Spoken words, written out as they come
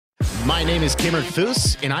My name is Cameron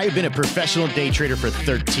Foose, and I have been a professional day trader for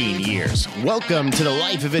 13 years. Welcome to the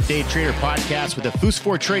Life of a Day Trader podcast with the Foose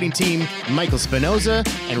 4 trading team, Michael Spinoza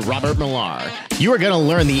and Robert Millar. You are going to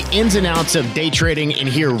learn the ins and outs of day trading and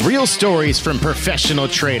hear real stories from professional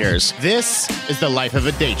traders. This is the Life of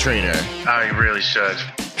a Day Trader. Oh, you really should.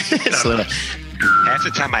 Half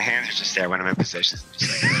the time my hands are just there when I'm in position.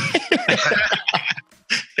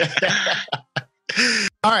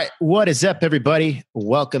 All right. What is up, everybody?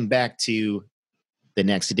 Welcome back to the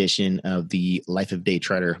next edition of the Life of Day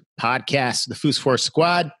Trader podcast, the Foose 4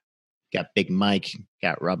 squad. Got Big Mike,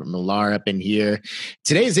 got Robert Millar up in here.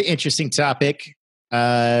 Today is an interesting topic.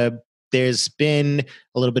 There's been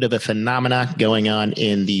a little bit of a phenomena going on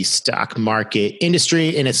in the stock market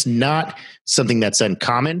industry, and it's not something that's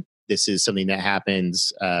uncommon. This is something that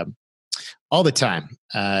happens all the time.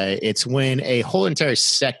 It's when a whole entire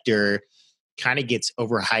sector kind of gets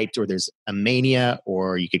overhyped, or there's a mania,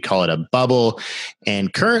 or you could call it a bubble.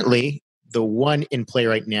 And currently, the one in play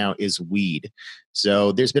right now is weed.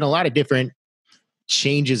 So there's been a lot of different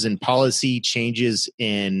changes in policy, changes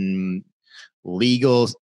in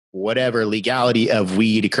legality of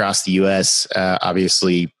weed across the U.S.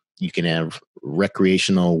 Obviously, you can have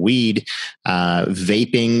recreational weed.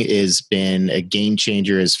 Vaping has been a game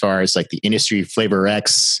changer as far as like the industry. Flavor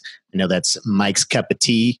X, I know that's Mike's cup of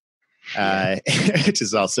tea. Which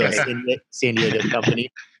is also a San Diego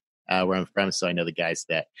company where I'm from. So I know the guys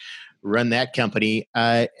that run that company.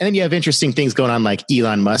 And then you have interesting things going on, like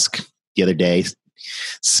Elon Musk the other day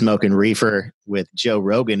smoking reefer with Joe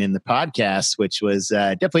Rogan in the podcast, which was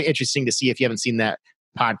definitely interesting to see. If you haven't seen that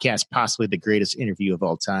podcast, possibly the greatest interview of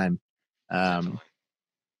all time. Elon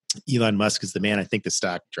Musk is the man. I think the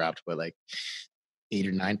stock dropped by like 8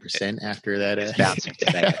 or 9% after that. It's bouncing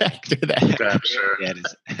today. After that. I'm sure. Yeah,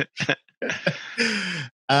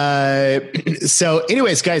 it is. So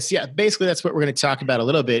anyways, guys, yeah, basically that's what we're going to talk about a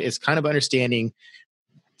little bit, is kind of understanding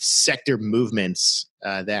sector movements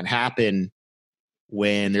that happen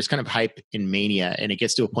when there's kind of hype and mania, and it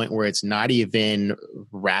gets to a point where it's not even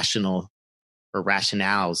rational or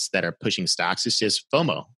rationales that are pushing stocks. It's just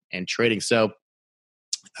FOMO and trading. So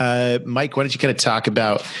Mike, why don't you kind of talk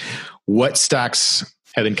about what stocks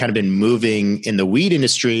have been moving in the weed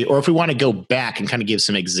industry, or if we want to go back and kind of give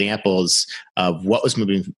some examples of what was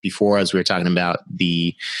moving before, as we were talking about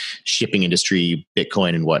the shipping industry,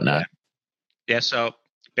 Bitcoin and whatnot. Yeah, so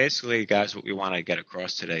basically, guys, what we want to get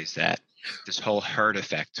across today is that this whole herd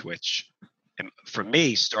effect, which for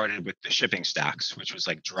me started with the shipping stocks, which was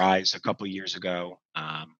like Dries a couple of years ago,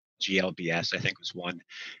 GLBS, I think was one.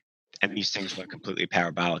 And these things went completely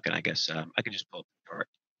parabolic. And I guess I can just pull up the chart.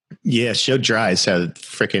 Yeah, show Dries had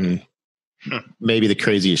freaking maybe the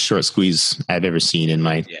craziest short squeeze I've ever seen in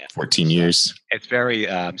my 14 years. It's very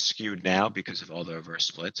skewed now because of all the reverse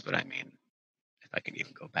splits. But I mean, if I can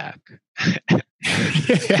even go back. I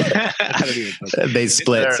don't even they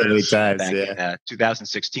split so many times. In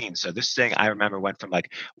 2016. So this thing, I remember, went from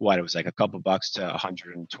like, it was like a couple bucks to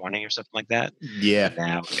 120 or something like that. Yeah. And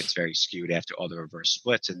now it's very skewed after all the reverse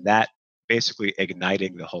splits. And that basically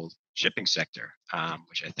igniting the whole shipping sector,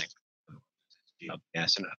 which I think,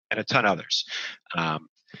 yes, and a ton of others.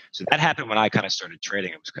 So that happened when I kind of started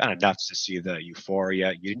trading. It was kind of nuts to see the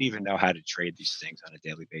euphoria. You didn't even know how to trade these things on a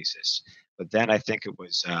daily basis. But then I think it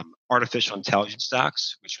was artificial intelligence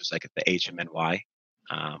stocks, which was like at the HMNY.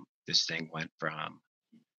 This thing went from,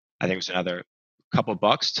 I think it was another couple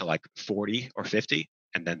bucks to like 40 or 50,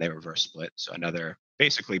 and then they reverse split. So another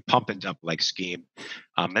basically pump and dump like scheme.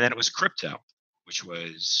 And then it was crypto, which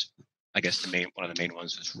was, I guess, one of the main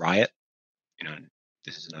ones was Riot.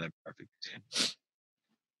 This is another perfect example.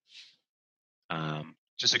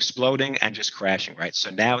 Just exploding and just crashing, right? So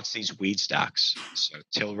now it's these weed stocks. So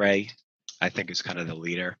Tilray, I think, is kind of the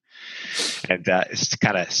leader. And it's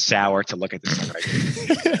kind of sour to look at this right.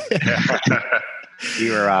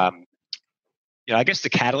 We were, I guess the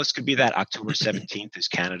catalyst could be that October 17th is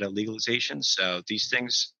Canada legalization. So these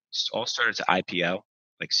things all started to IPO,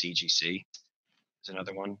 like CGC is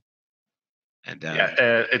another one. And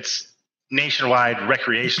it's nationwide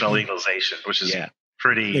recreational legalization, which is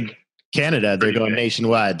pretty... In Canada, they're going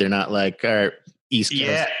nationwide. They're not like our East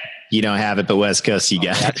Coast. You don't have it, but West Coast, you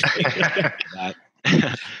got it.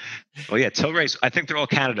 Well, yeah, Tilray's, I think they're all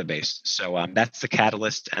Canada-based. So that's the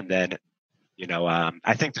catalyst. And then,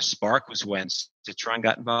 I think the spark was when Citron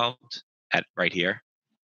got involved right here.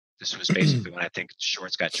 This was basically when I think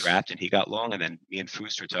shorts got trapped and he got long. And then me and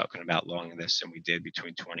Foose were talking about longing this, and we did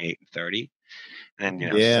between 28 and 30. And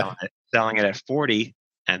then, selling it at 40,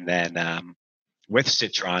 and then with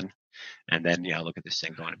Citron. And then, look at this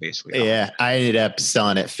thing going basically. Yeah, I ended up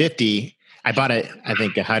selling at 50. I bought it, I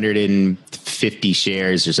think 150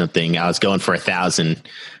 shares or something. I was going for 1,000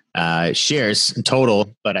 shares in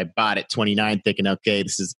total, but I bought it 29 thinking, okay,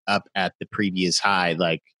 this is up at the previous high.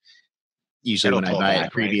 Like usually when I buy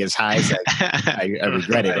at previous highs, I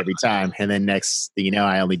regret it every time. And then next thing you know,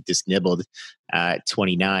 I only just nibbled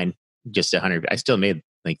 29, just 100. I still made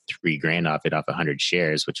like $3,000 off it off 100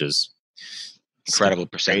 shares, which was incredible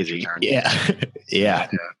percentage return. Yeah. Yeah.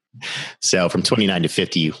 So from 29 to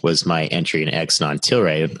 50 was my entry in Exxon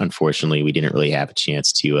Tilray. Unfortunately, we didn't really have a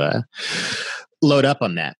chance to load up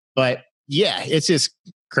on that. But yeah, it's just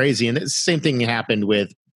crazy. And the same thing happened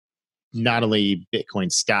with not only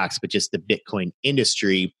Bitcoin stocks, but just the Bitcoin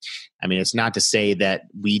industry. I mean, it's not to say that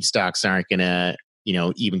weed stocks aren't going to,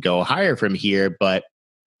 even go higher from here, but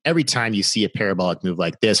every time you see a parabolic move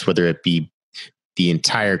like this, whether it be the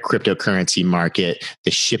entire cryptocurrency market,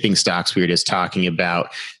 the shipping stocks we were just talking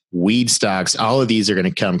about, weed stocks, all of these are going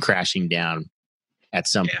to come crashing down at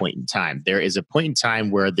some point in time. There is a point in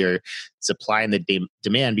time where their supply and the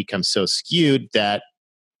demand becomes so skewed that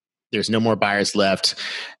there's no more buyers left.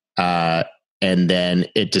 And then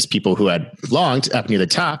it just people who had longed up near the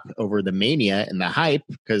top over the mania and the hype,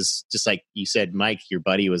 because just like you said, Mike, your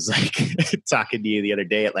buddy was like talking to you the other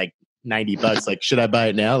day at like $90. Like, should I buy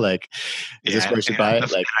it now? Like, is this where I should buy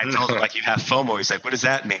it? Like, I told him, like, you have FOMO. He's like, what does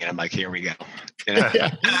that mean? I'm like, here we go.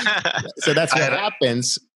 So that's what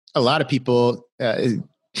happens. A lot of people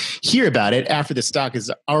hear about it after the stock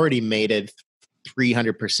has already made a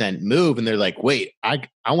 300% move, and they're like, wait, I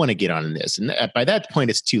want to get on this. And by that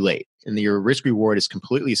point, it's too late. And your risk reward is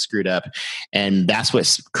completely screwed up. And that's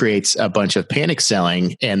what creates a bunch of panic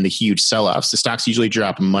selling and the huge sell-offs. The stocks usually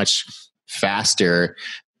drop much faster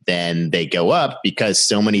than they go up because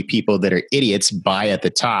so many people that are idiots buy at the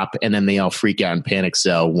top, and then they all freak out and panic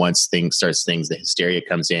sell once the hysteria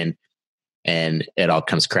comes in and it all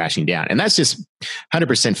comes crashing down. And that's just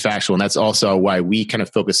 100% factual. And that's also why we kind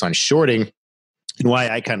of focus on shorting and why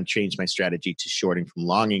I kind of changed my strategy to shorting from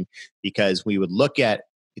longing, because we would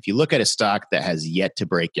if you look at a stock that has yet to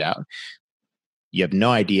break out, you have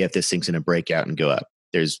no idea if this thing's going to break out and go up.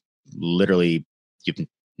 There's literally, you have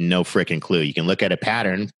no freaking clue. You can look at a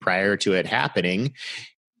pattern prior to it happening.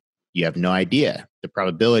 You have no idea. The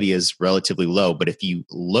probability is relatively low. But if you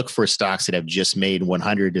look for stocks that have just made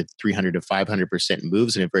 100 to 300 to 500%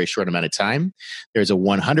 moves in a very short amount of time, there's a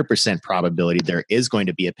 100% probability there is going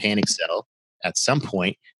to be a panic sell at some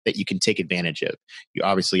point that you can take advantage of. You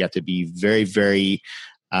obviously have to be very, very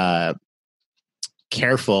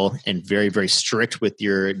careful and very, very strict with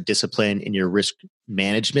your discipline and your risk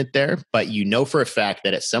management there. But you know for a fact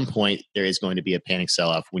that at some point there is going to be a panic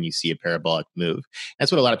sell-off when you see a parabolic move.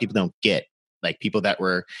 That's what a lot of people don't get. Like people that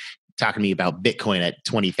were talking to me about Bitcoin at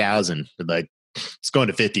 20,000, like, it's going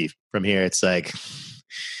to 50 from here. It's like,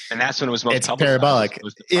 and that's when it was most parabolic. It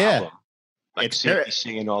was the yeah. Like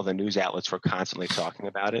CNBC and all the news outlets were constantly talking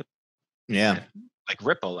about it. Yeah. Like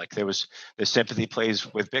Ripple, like there was the sympathy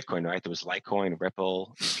plays with Bitcoin, right? There was Litecoin,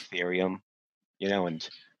 Ripple, Ethereum, and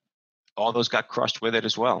all those got crushed with it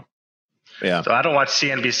as well. Yeah. So I don't watch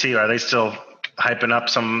CNBC. Are they still hyping up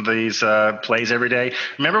some of these plays every day?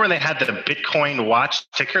 Remember when they had the Bitcoin watch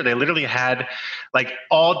ticker? They literally had like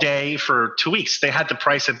all day for 2 weeks. They had the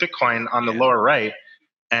price of Bitcoin on the lower right,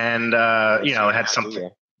 and it had something.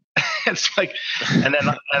 It's like, and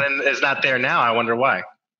then it's not there now. I wonder why.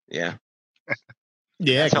 Yeah.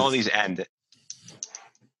 Yeah. That's how all these end.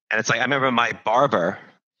 And it's like, I remember my barber,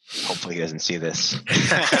 hopefully he doesn't see this,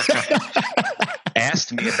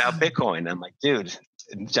 asked me about Bitcoin. I'm like, dude,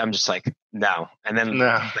 I'm just like, no. And then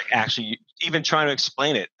like, actually, even trying to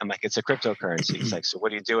explain it, I'm like, it's a cryptocurrency. He's like, so what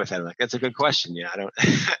do you do with it? I'm like, that's a good question. I don't,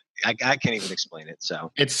 I can't even explain it.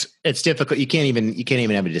 So it's difficult. You can't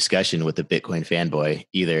even have a discussion with the Bitcoin fanboy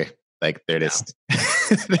either. Like they're just,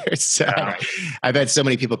 I've had so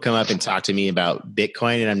many people come up and talk to me about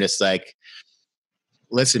Bitcoin, and I'm just like,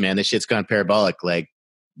 listen, man, this shit's gone parabolic. Like,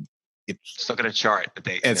 just look at a chart.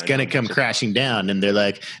 It's going to come crashing down. And they're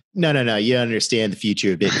like, no, you don't understand the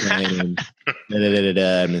future of Bitcoin. And,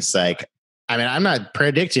 and it's like, I mean, I'm not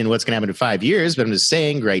predicting what's going to happen in 5 years, but I'm just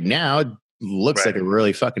saying right now, it looks like a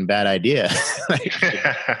really fucking bad idea.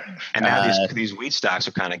 And now these weed stocks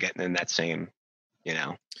are kind of getting in that same,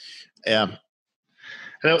 Yeah.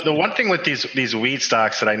 The one thing with these weed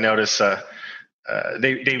stocks that I notice,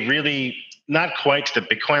 they really, not quite to the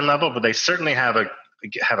Bitcoin level, but they certainly have a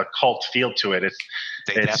cult feel to it.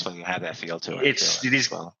 They definitely have that feel to it. It's these,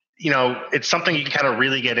 it's something you can kind of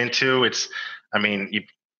really get into.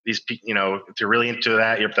 if you're really into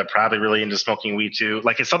that, they're probably really into smoking weed too.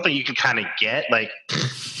 Like, it's something you can kind of get. Like,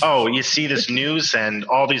 oh, you see this news, and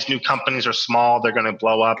all these new companies are small. They're going to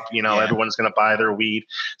blow up. Everyone's going to buy their weed.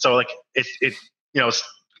 So, like, it's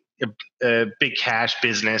a big cash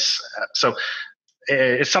business. So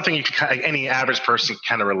it's something you can, any average person can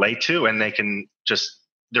kind of relate to, and they can just,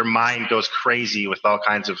 their mind goes crazy with all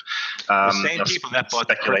kinds of the same people that bought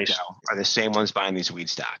speculation are the same ones buying these weed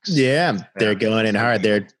stocks. Yeah, they're going in hard.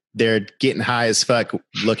 They're getting high as fuck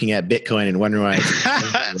looking at Bitcoin and wondering why.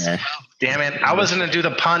 Damn it! I was going to do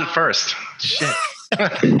the pun first. Shit.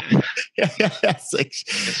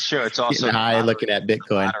 It's true. It's also high looking at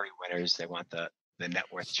Bitcoin. Lottery winners, they want the net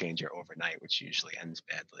worth changer overnight, which usually ends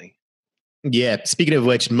badly. Yeah. Speaking of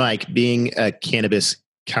which, Mike, being a cannabis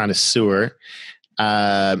connoisseur,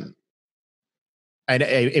 I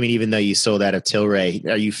mean, even though you sold out of Tilray,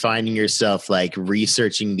 are you finding yourself like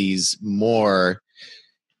researching these more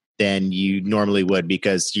than you normally would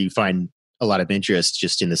because you find a lot of interest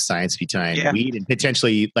just in the science behind weed and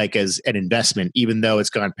potentially like as an investment, even though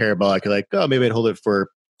it's gone parabolic, you're like, oh, maybe I'd hold it for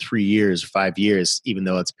 3 years, 5 years, even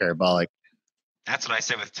though it's parabolic. That's what I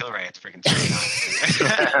say with Tilray. It's freaking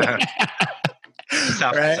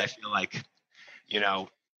South right? I feel like,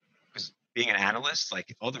 because being an analyst,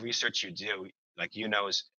 like all the research you do, like,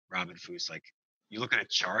 as Robin Foos, like you look at a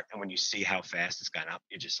chart and when you see how fast it's gone up,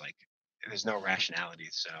 you're just like, there's no rationality.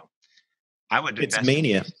 So I would invest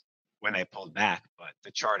mania when they pulled back, but the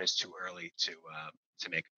chart is too early to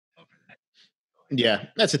make over that. Yeah,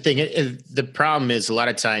 that's the thing. The problem is a lot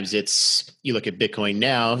of times you look at Bitcoin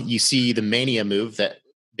now, you see the mania move that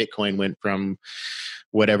Bitcoin went from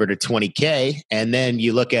whatever to 20K. And then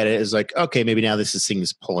you look at it as like, okay, maybe now this thing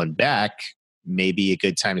is pulling back. Maybe a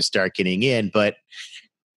good time to start getting in. But,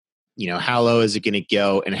 how low is it going to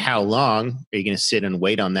go and how long are you going to sit and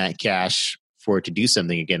wait on that cash for it to do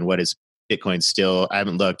something again? What is Bitcoin still? I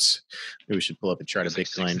haven't looked. Maybe we should pull up a chart of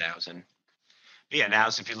Bitcoin. 6,000. Yeah, now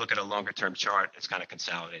if you look at a longer term chart, it's kind of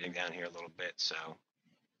consolidating down here a little bit. So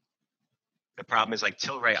the problem is like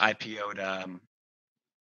Tilray IPO'd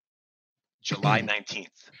July 19th.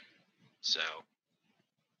 So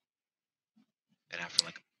and after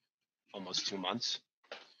like almost 2 months.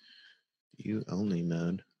 You only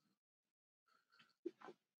mode.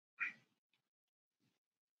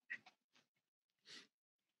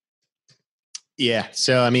 Yeah.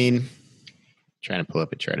 So, I mean, trying to pull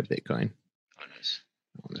up a chart of Bitcoin. Oh, nice.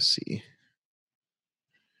 I want to see.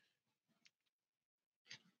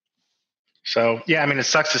 So, yeah, I mean, it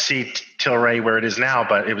sucks to see Tilray where it is now,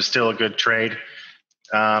 but it was still a good trade.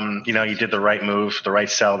 You did the right move, the right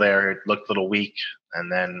sell there. It looked a little weak.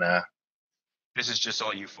 And then this is just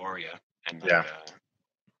all euphoria. And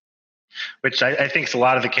which I think is a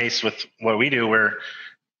lot of the case with what we do, where,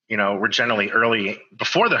 we're generally early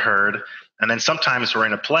before the herd. And then sometimes we're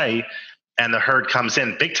in a play and the herd comes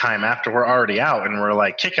in big time after we're already out and we're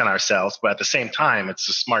like kicking ourselves. But at the same time, it's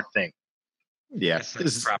a smart thing. Yeah. It's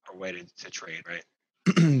the proper way to trade, right?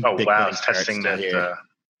 Oh, wow. It's testing that.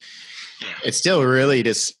 It's still really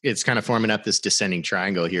just, it's kind of forming up this descending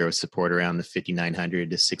triangle here with support around the 5,900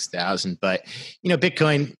 to 6,000. But,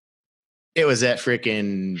 Bitcoin, it was at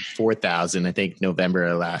freaking 4,000, I think, November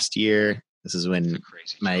of last year. This is when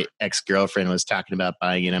my ex-girlfriend was talking about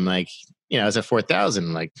buying it. I'm like, I was at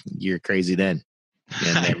 4,000. Like, you're crazy then.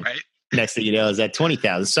 And then right? Next thing you know, is at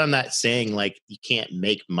 20,000. So I'm not saying like you can't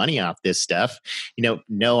make money off this stuff.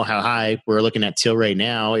 Know how high we're looking at Tilray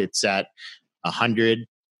now. It's at 100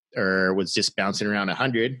 or was just bouncing around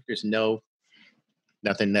 100. There's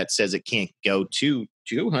nothing that says it can't go to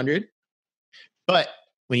 200. But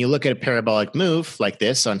when you look at a parabolic move like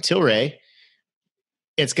this on Tilray,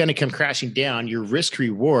 it's going to come crashing down. Your risk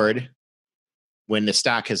reward when the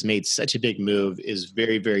stock has made such a big move is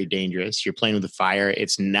very, very dangerous. You're playing with the fire.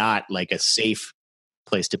 It's not like a safe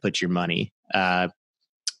place to put your money.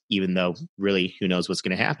 Even though really, who knows what's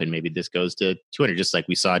going to happen? Maybe this goes to 200, just like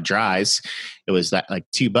we saw Dries. It was that like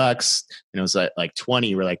 $2 and it was like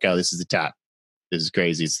 20. We're like, oh, this is the top. This is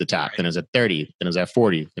crazy. It's the top. Right. Then it was at 30. Then it was at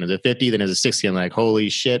 40. Then it was at 50. Then it was at 60. I'm like, holy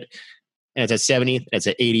shit. And it's at 70. Then it's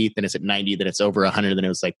at 80. Then it's at 90. Then it's over 100. Then it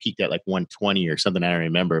was like peaked at like 120 or something. I don't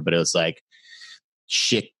remember, but it was like,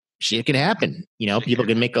 shit can happen. People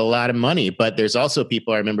can make a lot of money, but there's also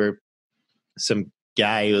people. I remember some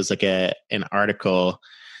guy who was like an article.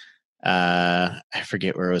 I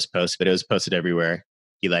forget where it was posted, but it was posted everywhere.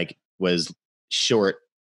 He like was short,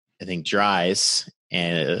 I think, Dries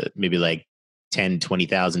and maybe like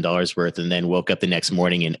 $10,000-$20,000 worth, and then woke up the next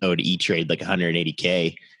morning and owed E-Trade like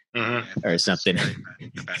 180K or something.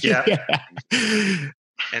 Yeah.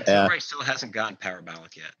 And Tilray still hasn't gone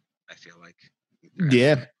parabolic yet, I feel like.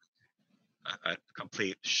 Yeah. A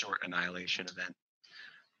complete short annihilation event.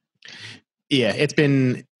 Yeah,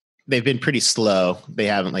 they've been pretty slow. They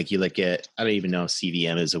haven't, like, you look at, I don't even know if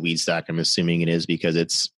CVM is a weed stock. I'm assuming it is because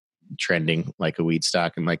it's trending like a weed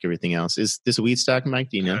stock and like everything else. Is this a weed stock, Mike?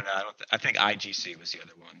 Do you know? I think IGC was the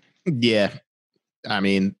other one. Yeah. I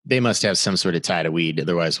mean, they must have some sort of tie to weed.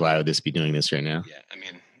 Otherwise, why would this be doing this right now? Yeah, I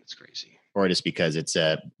mean, it's crazy. Or just because it's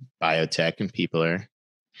a biotech and people are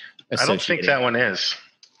I don't think that one is.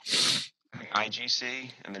 I think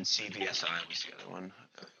IGC and then CVSI was the other one.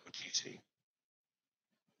 OTC.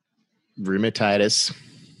 Rheumatitis,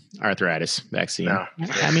 arthritis vaccine. No.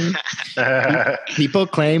 I mean, people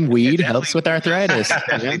claim weed helps with arthritis.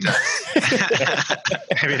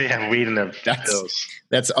 Maybe they have weed in their pills.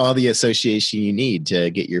 That's all the association you need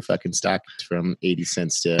to get your fucking stock from 80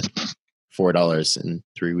 cents to $4 in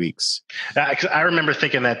 3 weeks. I remember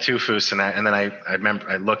thinking that too, Foos, and then I remember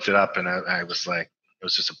I looked it up and I was like, it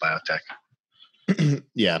was just a biotech.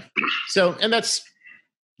 Yeah. So, and that's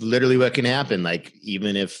literally what can happen. Like,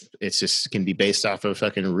 even if it's just can be based off of a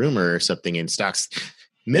fucking rumor or something in stocks.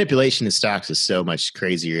 Manipulation in stocks is so much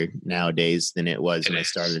crazier nowadays than it was when I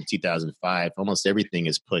started in 2005. Almost everything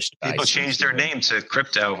is pushed by people change their name to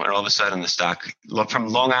crypto, and all of a sudden the stock from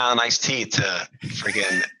Long Island Iced Tea to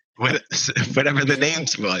friggin' whatever the name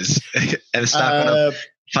was, and the stock went up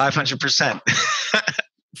 500%.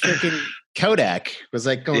 Freaking Kodak was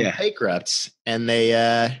like going bankrupt, and they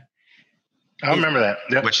I remember that.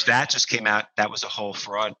 Yep. Which that just came out. That was a whole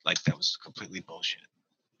fraud. Like, that was completely bullshit.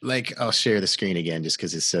 Like, I'll share the screen again just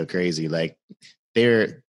because it's so crazy. Like,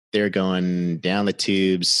 they're going down the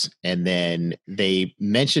tubes, and then they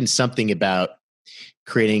mentioned something about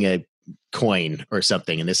creating a coin or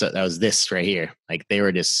something, and that was this right here. Like, they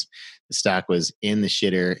were just, the stock was in the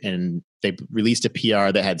shitter, and they released a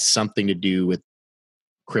PR that had something to do with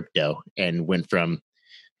crypto and went from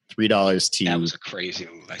 $3 to that was a crazy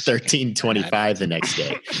move. $13.25 the next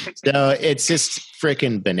day. So it's just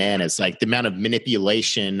freaking bananas. Like, the amount of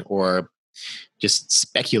manipulation or just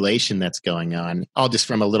speculation that's going on, all just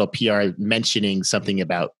from a little PR mentioning something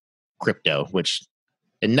about crypto, which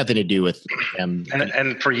had nothing to do with them.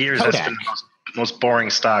 And for years, Kodak. that's been the most boring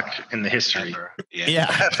stock in the history.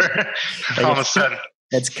 Yeah. All of a sudden,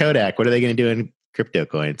 that's Kodak. What are they going to do in crypto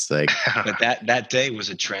coins? Like, but that day was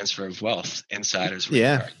a transfer of wealth. Insiders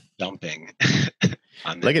were dumping.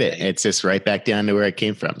 Look at it. It's just right back down to where it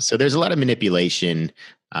came from. So there's a lot of manipulation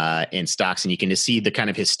in stocks, and you can just see the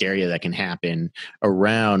kind of hysteria that can happen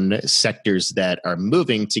around sectors that are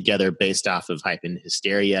moving together based off of hype and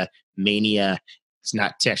hysteria, mania. It's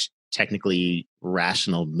not technically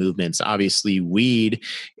rational movements. Obviously, weed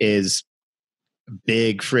is a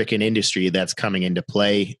big freaking industry that's coming into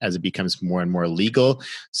play as it becomes more and more legal.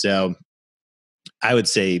 So I would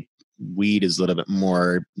say weed is a little bit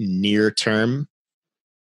more near term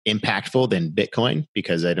impactful than Bitcoin,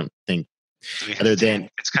 because I don't think other than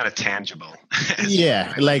it's kind of tangible.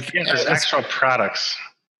 Like there's actual products.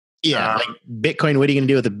 Like Bitcoin, what are you going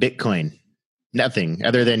to do with a Bitcoin? Nothing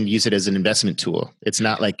other than use it as an investment tool. It's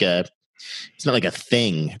not like a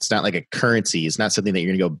thing. It's not like a currency. It's not something that you're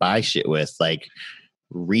going to go buy shit with, like,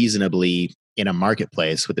 reasonably in a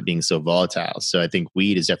marketplace, with it being so volatile. So I think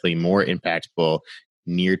weed is definitely more impactful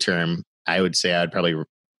near term. I would say I'd probably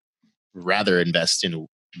rather invest in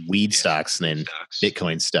weed stocks than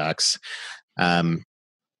Bitcoin stocks. But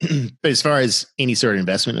as far as any sort of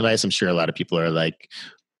investment advice, I'm sure a lot of people are like,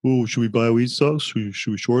 "Oh, should we buy weed stocks?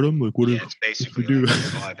 Should we short them? Like, what? It's basically do?"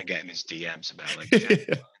 All I've been getting is DMs about like.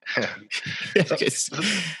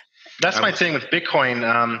 That's my thing with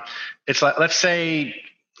Bitcoin. It's like, let's say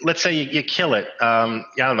you kill it. I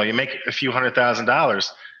don't know, you make a few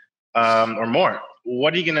 $100,000 or more.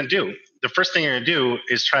 What are you going to do? The first thing you're going to do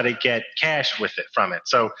is try to get cash with it from it.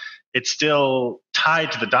 So it's still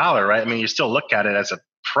tied to the dollar, right? I mean, you still look at it as a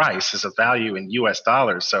price, as a value in US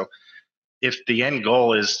dollars. So if the end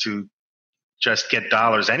goal is to just get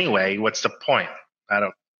dollars anyway, what's the point?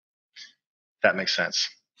 That makes sense.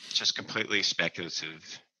 It's just completely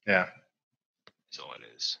speculative. Yeah. That's all it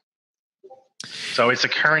is. So it's a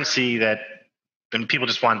currency that, and people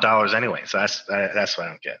just want dollars anyway. So that's what I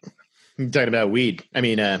don't get. I'm talking about weed. I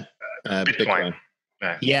mean, Bitcoin.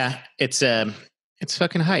 Yeah, it's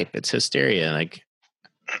fucking hype. It's hysteria. Like,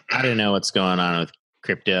 I don't know what's going on with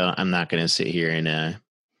crypto. I'm not going to sit here and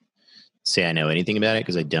say I know anything about it,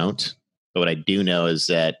 because I don't. But what I do know is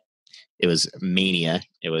that it was mania.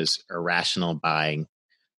 It was irrational buying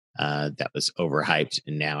that was overhyped,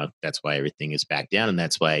 and now that's why everything is back down, and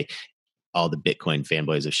that's why all the Bitcoin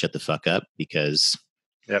fanboys have shut the fuck up, because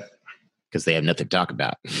they have nothing to talk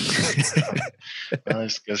about. Well,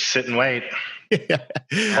 just sit and wait.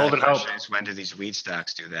 Hold and hope. When do these weed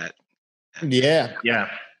stocks do that? Yeah.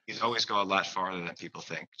 These always go a lot farther than people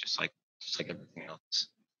think, just like everything else.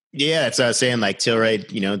 Yeah, that's what I was saying. Like Tilray,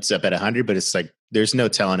 it's up at 100, but it's like there's no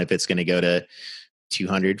telling if it's going to go to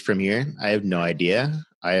 200 from here. I have no idea.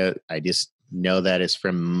 I just know that it's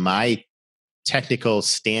from my technical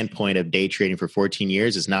standpoint of day trading for 14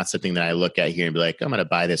 years is not something that I look at here and be like, I'm going to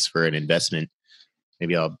buy this for an investment.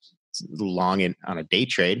 Maybe I'll long it on a day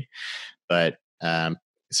trade. But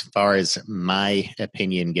as far as my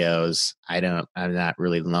opinion goes, I'm not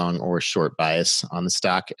really long or short bias on the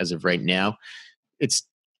stock as of right now. It's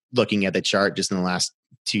looking at the chart just in the last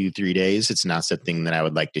 2-3 days. It's not something that I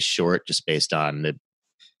would like to short just based on the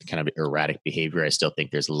kind of erratic behavior. I still think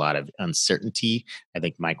there's a lot of uncertainty. I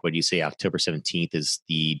think, Mike, what do you say? October 17th is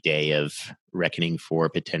the day of reckoning for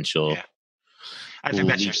potential. Yeah. I think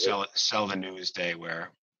that's your sell the news day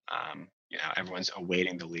where, everyone's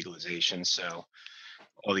awaiting the legalization. So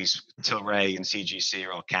all these Tilray and CGC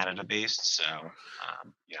are all Canada based. So,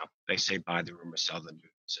 they say buy the rumor, sell the news.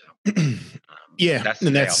 So that's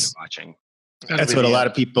the day I'll be watching. That's what a lot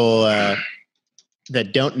of people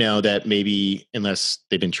that don't know that maybe unless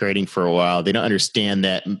they've been trading for a while, they don't understand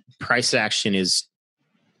that price action is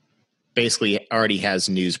basically already has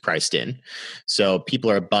news priced in. So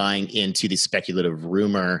people are buying into the speculative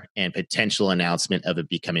rumor and potential announcement of it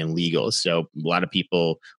becoming legal. So a lot of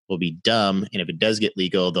people will be dumb. And if it does get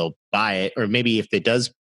legal, they'll buy it. Or maybe if it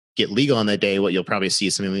does get legal on that day, what you'll probably see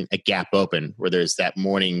is something like a gap open where there's that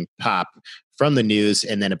morning pop from the news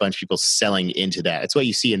and then a bunch of people selling into that. It's what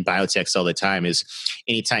you see in biotechs all the time is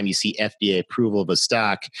anytime you see FDA approval of a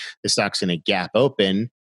stock, the stock's going to gap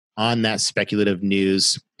open on that speculative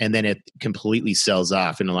news and then it completely sells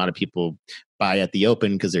off. And a lot of people buy at the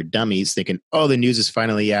open because they're dummies thinking, oh, the news is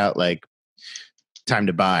finally out, like time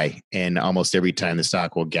to buy. And almost every time the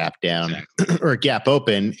stock will gap down or gap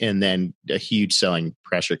open and then a huge selling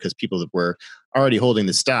pressure because people that were already holding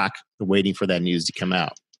the stock waiting for that news to come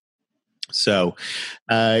out. So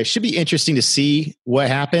it should be interesting to see what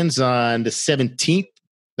happens on the 17th.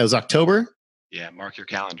 That was October. Yeah, mark your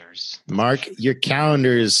calendars. Mark your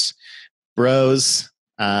calendars, bros.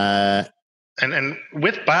 And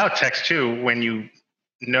with biotechs too, when you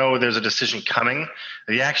know there's a decision coming,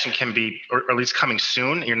 the action can be, or at least coming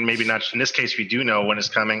soon. And maybe not in this case, we do know when it's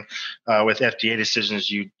coming. With FDA decisions,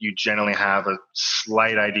 you generally have a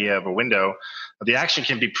slight idea of a window. The action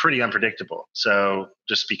can be pretty unpredictable. So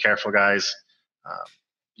just be careful, guys.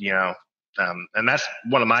 And that's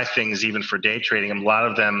one of my things, even for day trading. A lot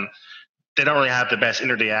of them, they don't really have the best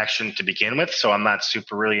intraday action to begin with. So I'm not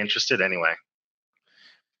super really interested anyway.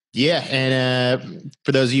 Yeah. And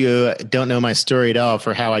for those of you who don't know my story at all,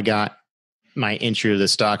 for how I got my entry to the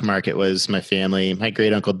stock market was my family. My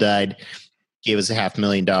great uncle died, gave us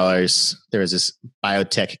 $500,000. There was this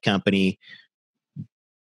biotech company,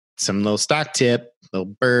 some little stock tip, little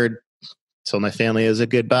bird, told my family it was a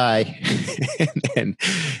goodbye. and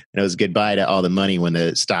it was goodbye to all the money when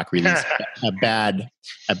the stock released a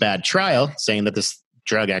bad trial saying that this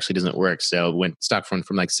drug actually doesn't work. So it went stock from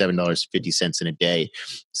like $7.50 in a day.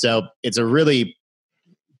 So it's a really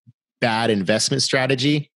bad investment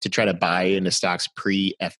strategy to try to buy into stocks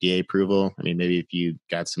pre-FDA approval. I mean, maybe if you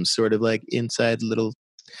got some sort of like inside little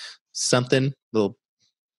something, little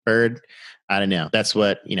bird, I don't know. That's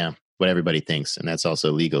what everybody thinks. And that's also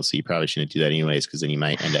illegal. So you probably shouldn't do that anyways, because then you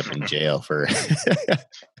might end up in jail for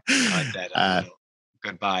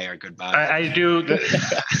goodbye or goodbye. I do.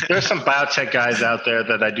 There's some biotech guys out there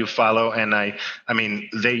that I do follow. And I mean,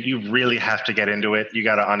 you really have to get into it. You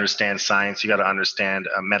got to understand science. You got to understand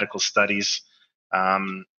medical studies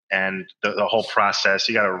and the whole process.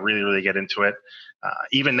 You got to really, really get into it.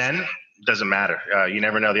 Even then, doesn't matter. You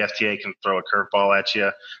never know. The FDA can throw a curveball at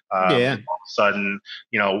you. All of a sudden,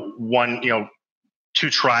 two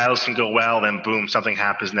trials can go well, then boom, something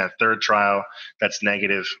happens in that third trial that's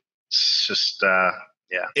negative. It's just,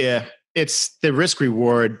 Yeah. It's the risk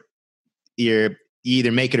reward. You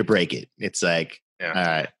either make it or break it. It's like, all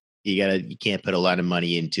right, you can't put a lot of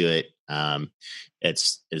money into it.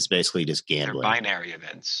 It's basically just gambling. They're binary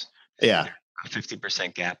events. Yeah. A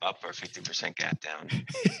 50% gap up or 50% gap down.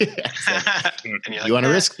 Like, you want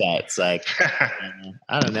to risk that? It's like,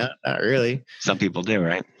 I don't know. Not really. Some people do,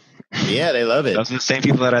 right? Yeah, they love it. Those are the same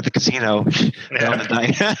people that are at the casino.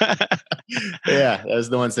 Yeah, those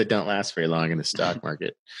are the ones that don't last very long in the stock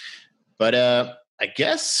market. But I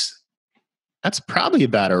guess that's probably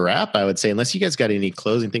about a wrap, I would say, unless you guys got any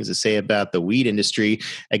closing things to say about the weed industry.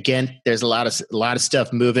 Again, there's a lot of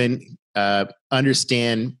stuff moving.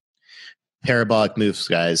 Understand parabolic moves,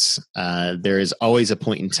 guys. There is always a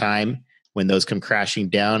point in time when those come crashing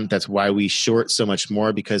down. That's why we short so much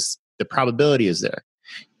more, because the probability is there.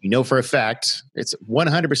 You know for a fact, it's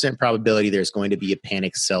 100% probability there's going to be a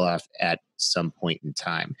panic sell-off at some point in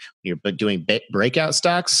time. When you're doing breakout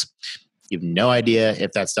stocks, you have no idea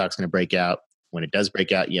if that stock's going to break out. When it does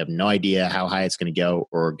break out, you have no idea how high it's going to go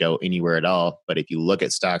or go anywhere at all. But if you look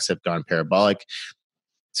at stocks that have gone parabolic,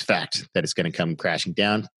 it's a fact that it's going to come crashing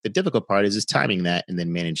down. The difficult part is timing that and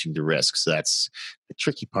then managing the risk. So that's the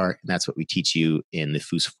tricky part. And that's what we teach you in the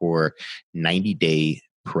FUS4 90-day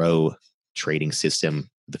pro trading system,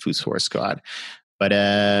 the FUS4 Squad. But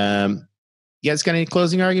you guys got any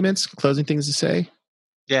closing arguments, closing things to say?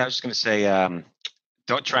 Yeah, I was just going to say,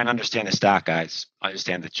 don't try and understand the stock, guys.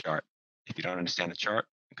 Understand the chart. If you don't understand the chart,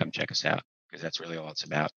 come check us out, because that's really all it's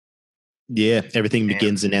about. Yeah, everything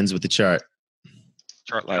begins and ends with the chart.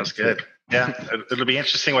 Chart life. That's good. Yeah, it'll be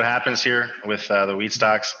interesting what happens here with the wheat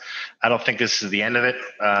stocks. I don't think this is the end of it,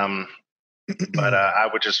 but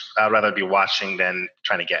I'd rather be watching than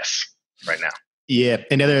trying to guess right now. Yeah,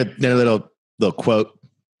 another little quote: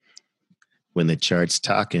 "When the chart's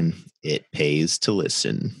talking, it pays to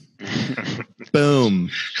listen." Boom.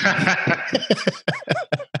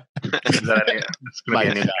 It's going to be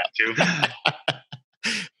a new too.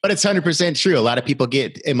 But it's 100% true. A lot of people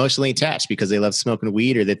get emotionally attached because they love smoking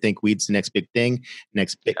weed, or they think weed's the next big thing,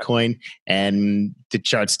 next Bitcoin. And the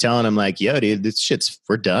chart's telling them like, yo, dude,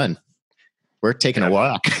 we're done. We're taking a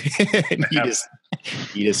walk. And you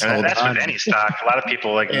just hold that's on. With any stock. A lot of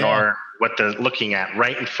people ignore what they're looking at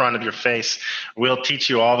right in front of your face. We'll teach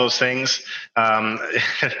you all those things.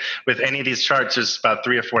 With any of these charts, there's about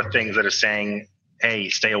 3 or 4 things that are saying, hey,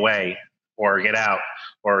 stay away or get out,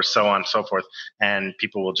 or so on and so forth. And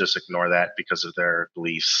people will just ignore that because of their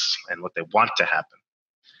beliefs and what they want to happen.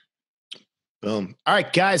 Boom. All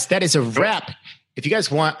right, guys, that is a wrap. If you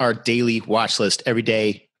guys want our daily watch list every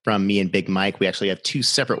day from me and Big Mike, we actually have 2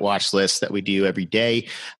 separate watch lists that we do every day.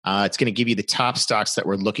 It's going to give you the top stocks that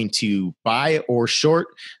we're looking to buy or short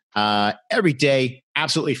every day,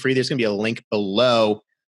 absolutely free. There's going to be a link below.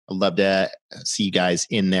 I'd love to see you guys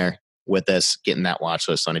in there with us, getting that watch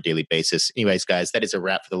list on a daily basis. Anyways, guys, that is a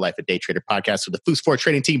wrap for the Life of Day Trader podcast with the FUS4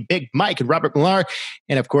 trading team, Big Mike and Robert Millar.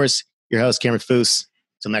 And of course, your host, Cameron Foose.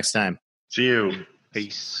 Until next time. See you.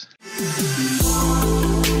 Peace.